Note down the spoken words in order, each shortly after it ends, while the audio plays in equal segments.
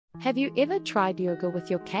Have you ever tried yoga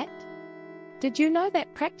with your cat? Did you know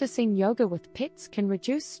that practicing yoga with pets can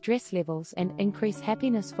reduce stress levels and increase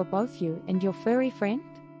happiness for both you and your furry friend?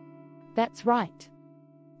 That's right.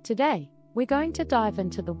 Today, we're going to dive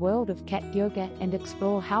into the world of cat yoga and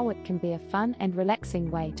explore how it can be a fun and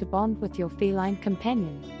relaxing way to bond with your feline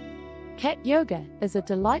companion. Cat yoga is a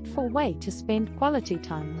delightful way to spend quality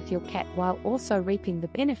time with your cat while also reaping the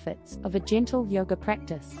benefits of a gentle yoga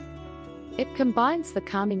practice. It combines the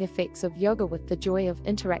calming effects of yoga with the joy of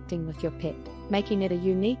interacting with your pet, making it a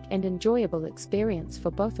unique and enjoyable experience for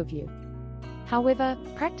both of you. However,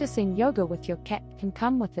 practicing yoga with your cat can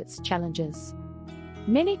come with its challenges.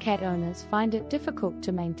 Many cat owners find it difficult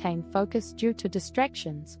to maintain focus due to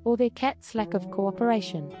distractions or their cat's lack of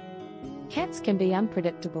cooperation. Cats can be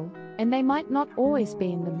unpredictable, and they might not always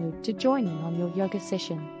be in the mood to join in on your yoga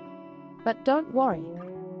session. But don't worry.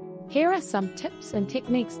 Here are some tips and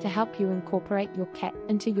techniques to help you incorporate your cat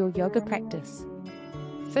into your yoga practice.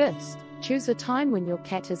 First, choose a time when your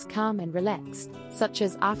cat is calm and relaxed, such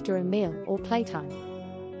as after a meal or playtime.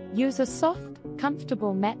 Use a soft,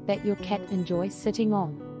 comfortable mat that your cat enjoys sitting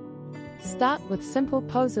on. Start with simple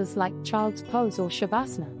poses like child's pose or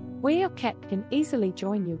shavasana, where your cat can easily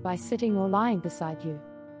join you by sitting or lying beside you.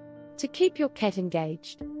 To keep your cat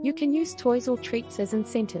engaged, you can use toys or treats as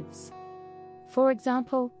incentives. For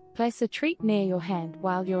example, place a treat near your hand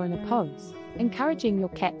while you're in a pose, encouraging your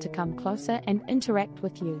cat to come closer and interact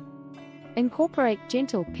with you. Incorporate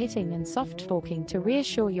gentle petting and soft talking to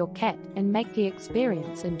reassure your cat and make the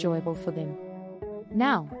experience enjoyable for them.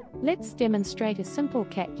 Now, let's demonstrate a simple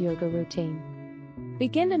cat yoga routine.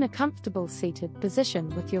 Begin in a comfortable seated position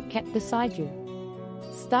with your cat beside you.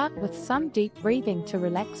 Start with some deep breathing to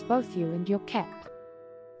relax both you and your cat.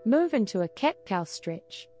 Move into a cat-cow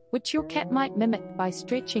stretch, which your cat might mimic by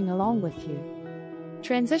stretching along with you.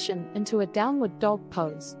 Transition into a downward dog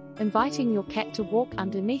pose, inviting your cat to walk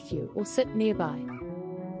underneath you or sit nearby.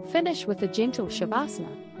 Finish with a gentle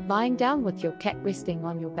shavasana, lying down with your cat resting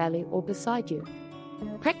on your belly or beside you.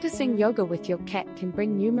 Practicing yoga with your cat can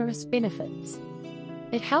bring numerous benefits.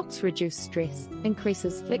 It helps reduce stress,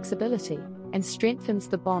 increases flexibility, and strengthens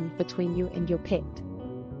the bond between you and your pet.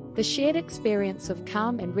 The shared experience of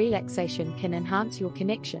calm and relaxation can enhance your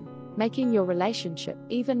connection, making your relationship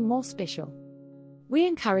even more special. We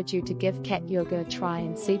encourage you to give cat yoga a try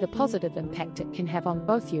and see the positive impact it can have on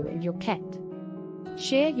both you and your cat.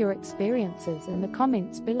 Share your experiences in the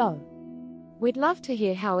comments below. We'd love to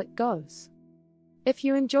hear how it goes. If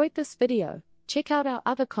you enjoyed this video, check out our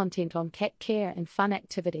other content on cat care and fun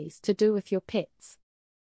activities to do with your pets.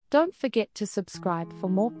 Don't forget to subscribe for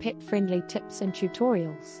more pet-friendly tips and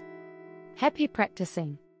tutorials. Happy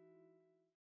practicing!